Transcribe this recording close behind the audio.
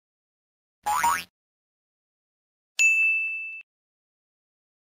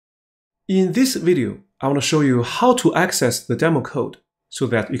In this video, I want to show you how to access the demo code so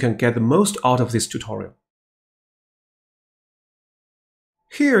that you can get the most out of this tutorial.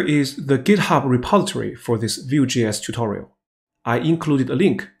 Here is the GitHub repository for this Vue.js tutorial. I included a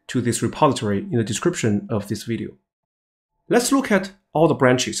link to this repository in the description of this video. Let's look at all the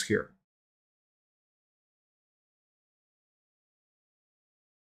branches here.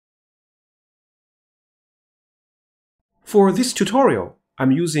 For this tutorial,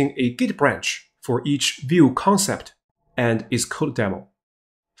 I'm using a Git branch for each Vue concept and its code demo.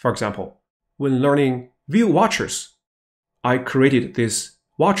 For example, when learning Vue watchers, I created this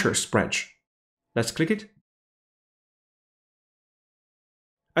watchers branch. Let's click it.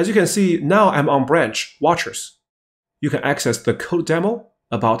 As you can see, now I'm on branch watchers. You can access the code demo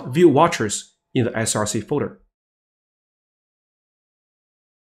about Vue watchers in the src folder.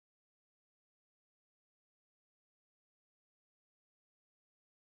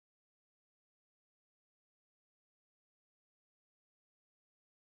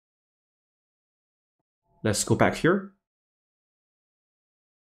 Let's go back here.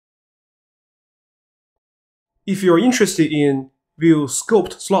 If you're interested in Vue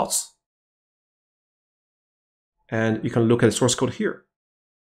scoped slots, and you can look at the source code here.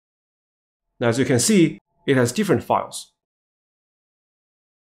 Now, as you can see, it has different files.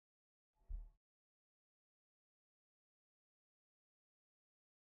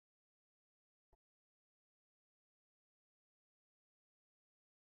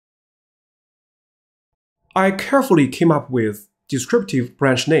 I carefully came up with descriptive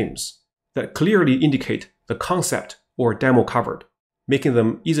branch names that clearly indicate the concept or demo covered, making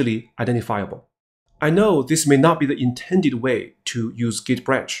them easily identifiable. I know this may not be the intended way to use Git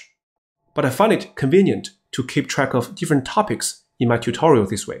Branch, but I find it convenient to keep track of different topics in my tutorial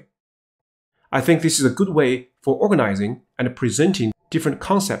this way. I think this is a good way for organizing and presenting different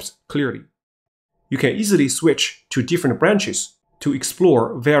concepts clearly. You can easily switch to different branches to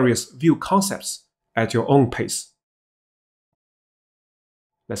explore various Vue concepts at your own pace.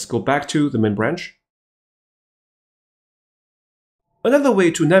 Let's go back to the main branch. Another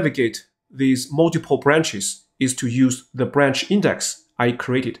way to navigate these multiple branches is to use the branch index I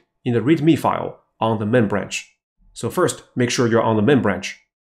created in the README file on the main branch. So first, make sure you're on the main branch.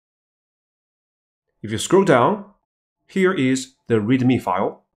 If you scroll down, here is the README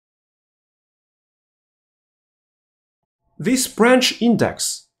file. This branch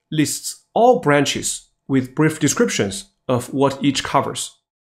index lists all branches with brief descriptions of what each covers.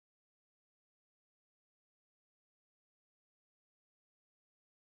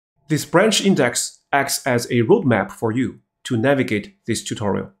 This branch index acts as a roadmap for you to navigate this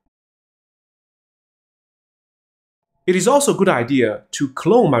tutorial. It is also a good idea to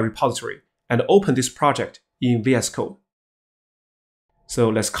clone my repository and open this project in VS Code. So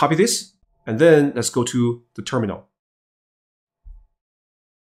let's copy this, and then let's go to the terminal.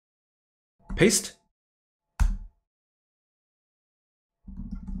 Paste.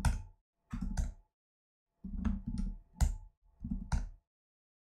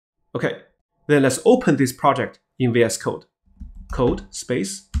 Okay, then let's open this project in VS Code. Code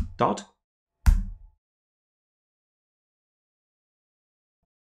space dot.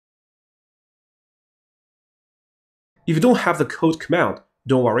 If you don't have the code command,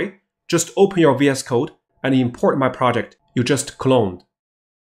 don't worry. Just open your VS Code and import my project you just cloned.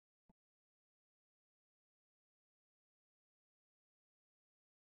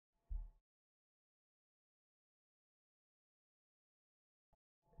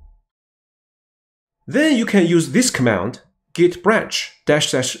 Then you can use this command, git branch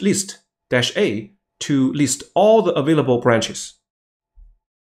 --list -a, to list all the available branches.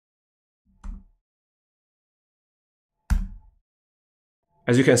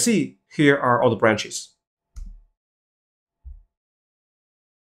 As you can see, here are all the branches.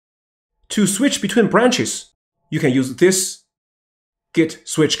 To switch between branches, you can use this git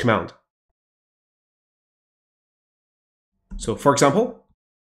switch command. So for example,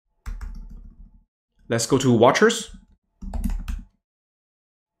 let's go to watchers.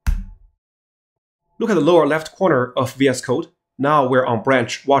 Look at the lower left corner of VS Code. Now we're on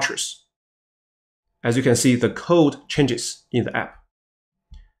branch watchers. As you can see, the code changes in the app.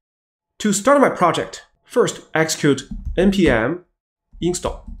 To start my project, first execute npm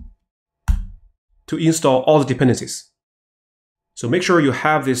install to install all the dependencies. So make sure you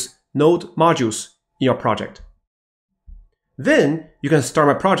have these node modules in your project. Then you can start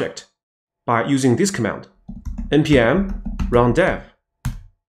my project by using this command, npm run dev.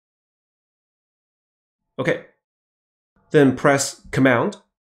 Okay, then press command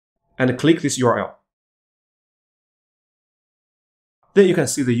and click this URL. Then you can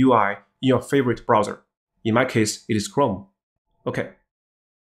see the UI in your favorite browser. In my case, it is Chrome. Okay.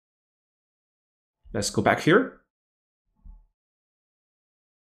 Let's go back here.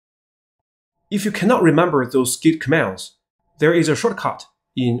 If you cannot remember those Git commands, there is a shortcut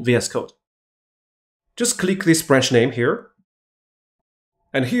in VS Code. Just click this branch name here.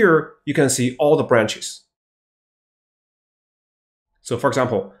 And here you can see all the branches. So for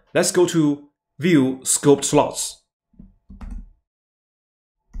example, let's go to View Scoped Slots.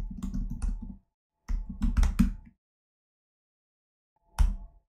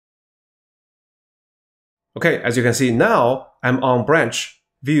 Okay, as you can see now, I'm on branch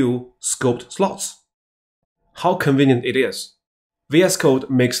View Scoped Slots. How convenient it is. VS Code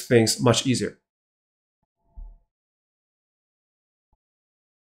makes things much easier.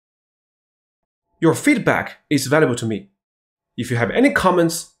 Your feedback is valuable to me. If you have any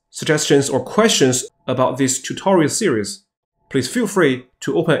comments, suggestions, or questions about this tutorial series, please feel free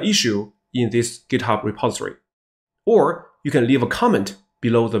to open an issue in this GitHub repository. Or you can leave a comment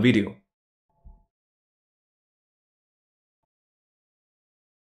below the video.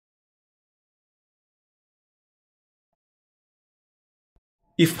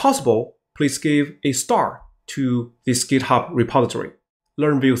 If possible, please give a star to this GitHub repository,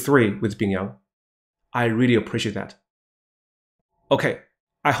 Learn Vue 3 with Bingyang. I really appreciate that. Okay,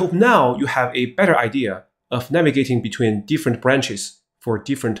 I hope now you have a better idea of navigating between different branches for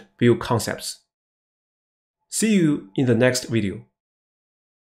different Vue concepts. See you in the next video.